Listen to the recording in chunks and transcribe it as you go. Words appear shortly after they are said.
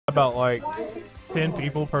about like 10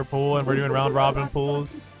 people per pool, and we're doing round robin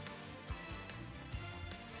pools.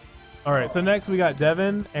 Alright, so next we got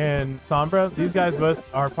Devin and Sombra. These guys both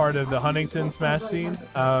are part of the Huntington Smash scene.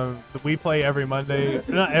 We play every Monday,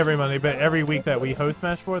 not every Monday, but every week that we host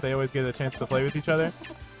Smash 4, they always get a chance to play with each other.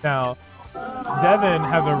 Now, Devin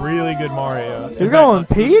has a really good Mario. He's going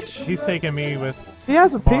Peach? He's taking me with He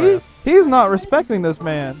has a Mario. Peach? He's not respecting this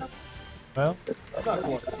man. Well,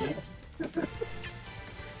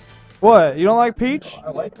 what? You don't like Peach? I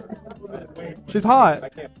like her. She's hot. I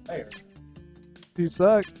can't play her. You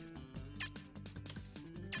suck.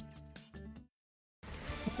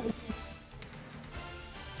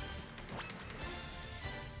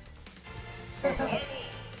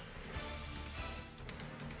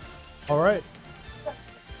 alright.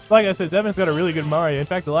 Like I said, Devin's got a really good Mario. In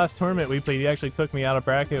fact, the last tournament we played, he actually took me out of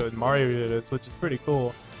bracket with Mario units, which is pretty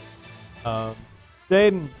cool.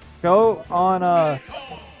 Jaden, go on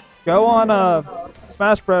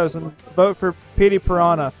Smash Bros and vote for Petey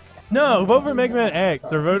Piranha. No, vote for Mega Man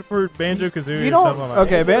X or vote for Banjo-Kazooie You or don't. something like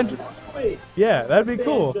that. Okay, Banjo. Yeah, that'd be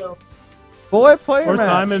cool. Boy, player Or match.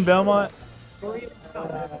 Simon Belmont.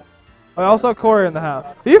 Also, Corey in the house.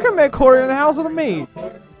 You can make Corey in the house with me.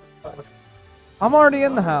 I'm already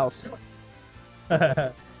in the house.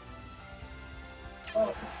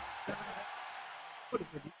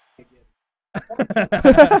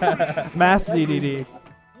 Mass DDD.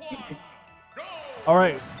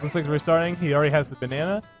 Alright, looks like we're starting. He already has the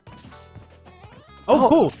banana. Oh,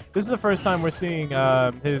 cool! This is the first time we're seeing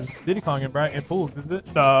his Diddy Kong in pools, is it?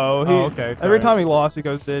 No, he, Oh, okay, sorry. every time he lost, he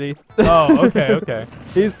goes Diddy. Oh, okay, okay.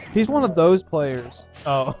 He's one of those players.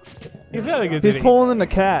 Oh, he's got a good He's Diddy. pulling in the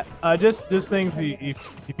cat. Just things if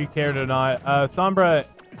you cared or not. Sombra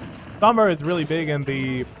is really big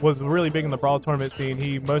was really big in the Brawl tournament scene.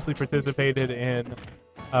 He mostly participated in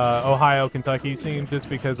Ohio, Kentucky scene just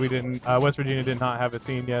because we didn't West Virginia did not have a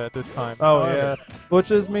scene yet at this time. Oh yeah, which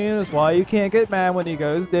is why you can't get mad when he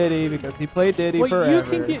goes Diddy because he played Diddy Well,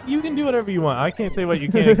 forever. you can do whatever you want. I can't say what you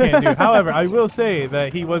can and can't do. However, I will say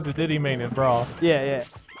that he was a Diddy main in Brawl. Yeah, yeah.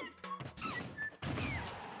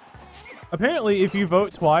 Apparently, if you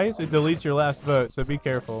vote twice, it deletes your last vote, so be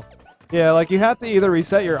careful. Yeah, like you have to either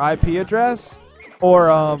reset your IP address,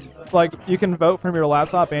 or like you can vote from your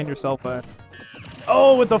laptop and your cell phone.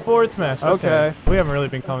 Oh, with the forward smash. Okay. We haven't really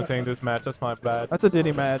been commentating this match. That's my bad. That's a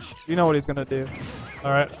Diddy match. You know what he's gonna do.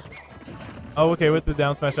 All right. Oh, okay. With the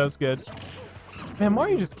down smash, that was good. Man,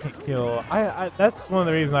 Mario just can't kill. That's one of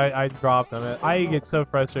the reasons I dropped him. I get so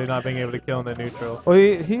frustrated not being able to kill in the neutral. Well,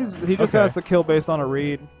 he just Okay. has to kill based on a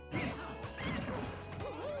read.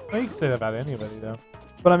 Well, you can say that about anybody, though.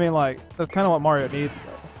 But I mean, like that's kind of what Mario needs.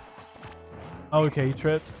 Oh, okay, he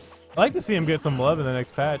tripped. I'd like to see him get some love in the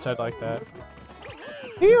next patch. I'd like that.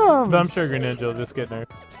 But I'm sure Greninja will just get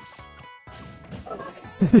nerfed.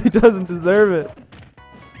 He doesn't deserve it.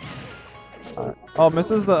 Oh,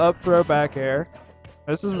 misses the up throw back air.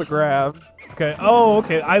 Misses the grab. Okay. Oh,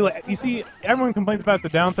 okay. You see, everyone complains about the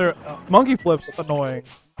down throw. Monkey flip's annoying.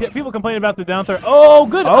 Yeah, people complain about the down throw. Oh,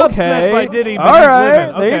 good up smash by Diddy. But All he's right.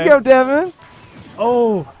 living. There Okay. you go, Devin.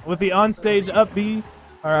 Oh, with the on-stage up B.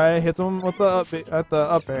 All right. Hits him with the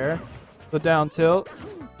up air. The down tilt.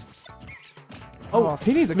 Oh,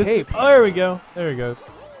 he needs a cape. Oh, there we go. There he goes.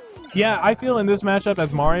 Yeah, I feel in this matchup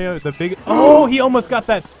as Mario, the big... Oh, he almost got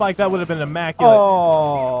that spike. That would have been immaculate.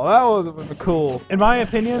 Oh, that would have been cool. In my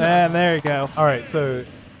opinion... And there you go. All right, so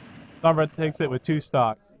Sombra takes it with 2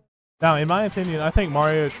 stocks. Now, in my opinion, I think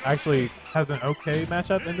Mario actually has an okay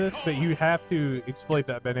matchup in this, but you have to exploit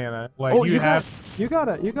that banana. Like, Oh, you have... You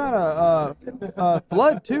gotta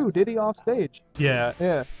flood too. Diddy off stage. Yeah.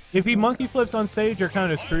 Yeah. If he monkey flips on stage, you're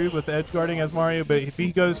kind of screwed with the edge guarding as Mario, but if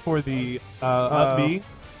he goes for the up B,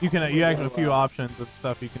 you actually have a few options of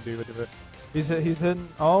stuff you can do with it. He's hitting.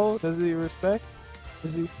 Oh, does he respect?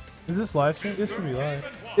 Is this live stream? This should be live.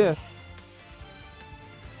 Yeah.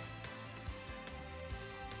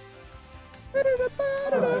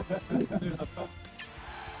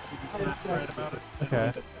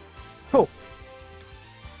 Okay. Cool.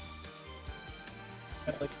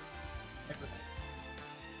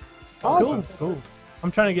 Awesome. Cool.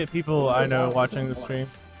 I'm trying to get people I know watching the stream.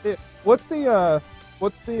 Yeah. Is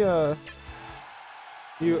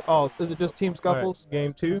it just Team Scuffles? Right,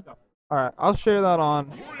 game 2. Alright, I'll share that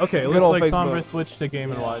on. Okay, good looks old like Facebook. Sombra switched to Game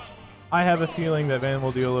 & Watch. I have a feeling that Van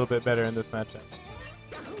will do a little bit better in this matchup.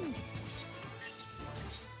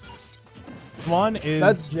 One is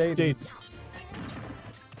That's Jaden.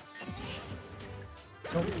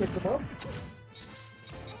 Don't we kick them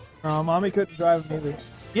up? Mommy couldn't drive him either.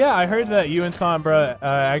 Yeah, I heard that you and Sombra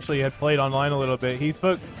actually had played online a little bit. He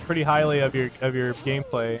spoke pretty highly of your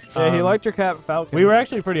gameplay. Yeah, he liked your Captain Falcon. We were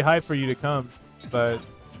actually pretty hyped for you to come, but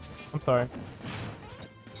I'm sorry.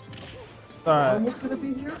 Alright. Almost gonna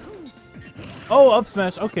be here. Oh, up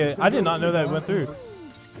smash. Okay, I did not know that went through.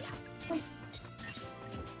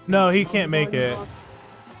 No, he can't make it.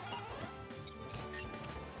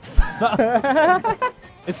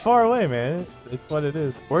 It's far away, man. It's what it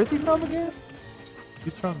is. Where's he from again?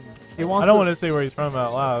 He's from. He wants I don't to- want to say where he's from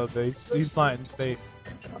out loud, but he's not in state.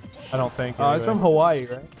 I don't think. Oh, he's anyway. from Hawaii,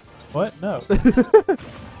 right? What? No.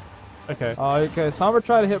 Okay. Okay, Sombra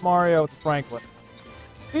tried to hit Mario with Franklin.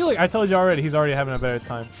 See, like I told you already, he's already having a better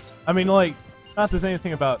time. I mean, like, not to say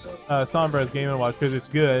anything about Sombra's Game & Watch because it's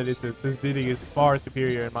good. It's just, his Diddy is far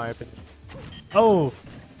superior in my opinion. Oh,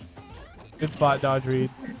 good spot dodge read.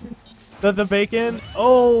 The bacon.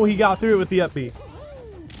 Oh, he got through it with the up B.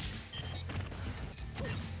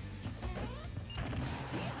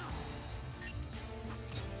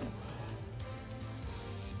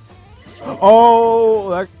 Oh,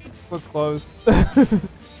 that was close.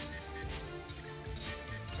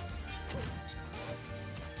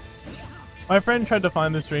 My friend tried to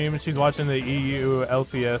find the stream, and she's watching the EU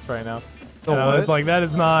LCS right now. The And I was what? like, that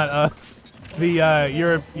is not us. The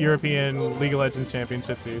European League of Legends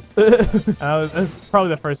Championship Series. That's probably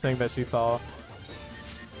the first thing that she saw.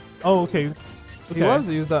 Oh, okay. He loves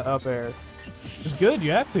to use that up air. It's good.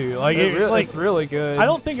 You have to. Like, It's really good. I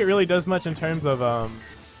don't think it really does much in terms of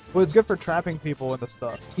Well, it's good for trapping people into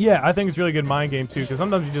stuff. Yeah, I think it's a really good mind game too, because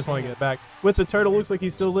sometimes you just want to get back. With the turtle, looks like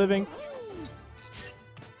he's still living.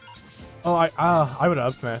 Oh, I would have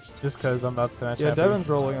up smashed just because I'm up smash. Yeah, happy. Devin's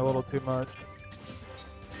rolling a little too much.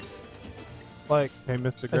 Like, Okay,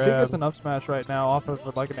 missed the if he grab. gets an up smash right now off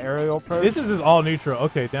of like an aerial approach. This is just all neutral.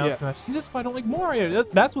 Okay, down Yeah. smash. See, this is why I don't like Mario.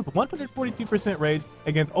 That's with 142% rage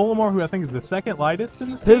against Olimar, who I think is the second lightest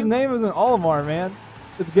in this His game. name isn't Olimar, man.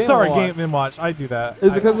 It's Game Sorry, Watch. Game & Watch. I do that.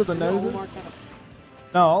 Is it because of the noses?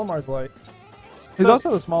 No, Olimar's white. He's So-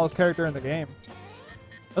 also the smallest character in the game.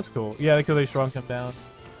 That's cool. Yeah, because they shrunk him down.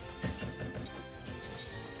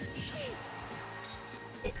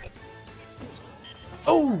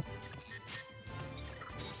 Oh!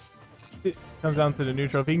 It comes down to the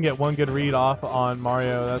neutral. If he can get one good read off on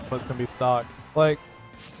Mario, that's what's going to be stock. Like,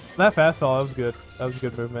 That fastball, that was good. That was a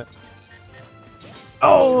good movement.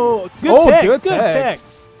 Oh! Good Oh, tech! good Good tech. tech!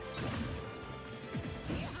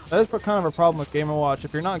 that is kind of a problem with Game & Watch.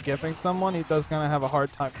 If you're not gifting someone, he does kind of have a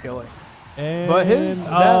hard time killing. And, But his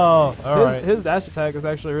alright. dash attack is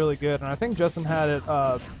actually really good, and I think Justin had it.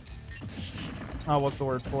 Oh, what's the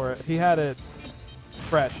word for it? He had it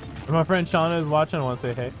fresh. My friend Shauna is watching. I want to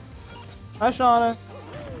say hey. Hi, Shauna.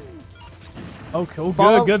 Oh, cool.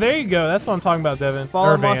 Follow- Good. There you go. That's what I'm talking about, Devin.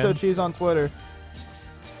 Follow Or Van. Macho Cheese on Twitter.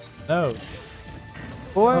 No.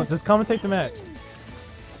 Boy, Oh, just commentate the match.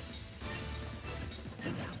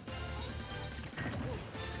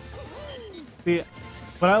 See,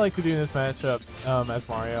 what I like to do in this matchup as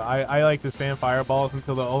Mario, I like to spam fireballs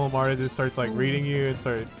until the Olimar just starts like reading you and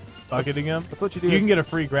start bucketing him. that's what you do. You can get a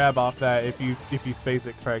free grab off that if you space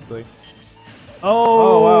it correctly.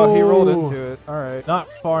 Oh, wow, he rolled into it. All right. Not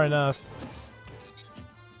far enough.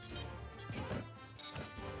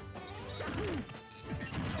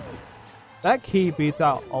 That key beats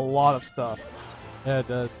out a lot of stuff. Yeah, it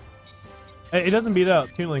does. It doesn't beat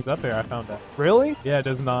out Toon Link's up there, I found out. Really? Yeah, it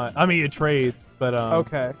does not. I mean, it trades, but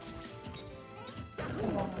Okay.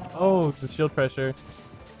 Oh, the shield pressure.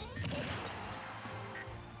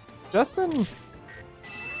 Justin,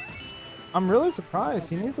 I'm really surprised.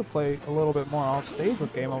 He needs to play a little bit more off stage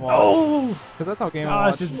with Game & Watch. Oh! Because that's how Game &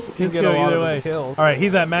 Gosh, Watch it's can get go a lot either of way. his kills. All right,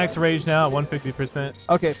 he's at max rage now at 150%.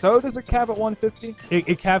 Okay, so does it cap at 150?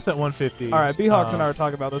 It caps at 150. All right, B-Hawks and I were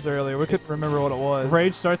talking about this earlier. We couldn't remember what it was.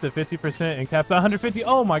 Rage starts at 50% and caps at 150.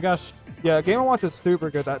 Oh my gosh. Yeah, Game & Watch is super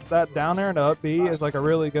good. That down air and up B is like a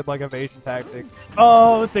really good like evasion tactic.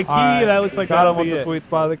 Oh, with the key, All right, that looks like got him that'll with be the it. sweet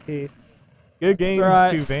spot of the key. Good games It's all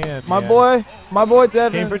right. to Van. My man. boy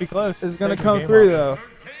Devin Came pretty close. is gonna Thanks for come Game through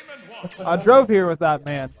Watch. though. I drove here with that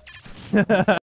man.